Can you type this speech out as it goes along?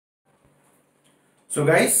So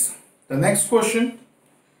guys, the next question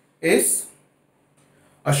is,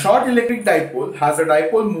 a short electric dipole has a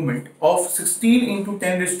dipole moment of 16 into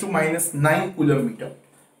 10 raised to minus 9 coulomb meter,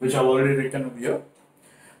 which I've already written over here.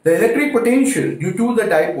 The electric potential due to the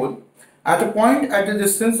dipole at a point at a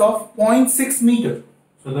distance of 0.6 meter.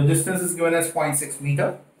 So the distance is given as 0.6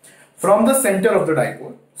 meter from the center of the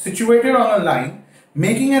dipole, situated on a line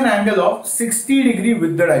making an angle of 60 degree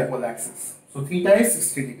with the dipole axis. So theta is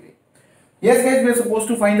 60 degree. Yes guys, we are supposed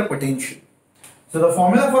to find the potential. So the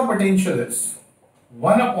formula for potential is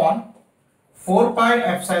 1 upon 4 pi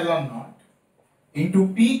epsilon naught into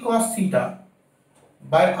P cos theta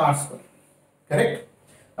by R square. Correct?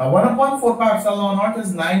 Now 1 upon 4 pi epsilon naught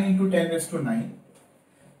is 9 into 10 raised to 9.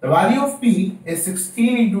 The value of P is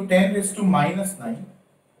 16 into 10 raised to minus 9.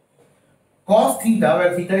 Cos theta,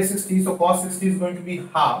 where theta is 60, so cos 60 is going to be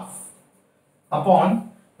half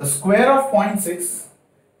upon the square of 0.6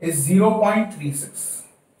 is 0.36,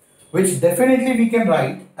 which definitely we can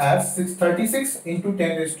write as 636 into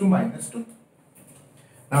 10 raised to minus 2.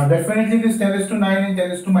 Now definitely this 10 raised to 9 and 10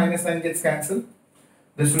 raised to minus 9 gets cancelled.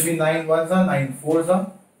 This will be 9 ones are, 9 fours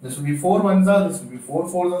are. This will be 4 ones are, this will be 4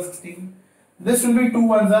 fours are 16. This will be 2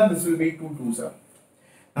 ones are, this will be 2 twos are.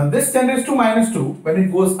 Now this 10 raised to minus 2, when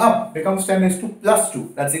it goes up, becomes 10 raised to plus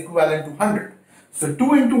 2. That's equivalent to 100. So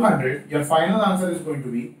 2 into 100, your final answer is going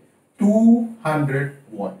to be 200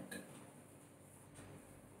 watt.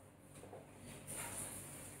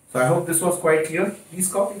 So I hope this was quite clear.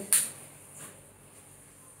 Please copy.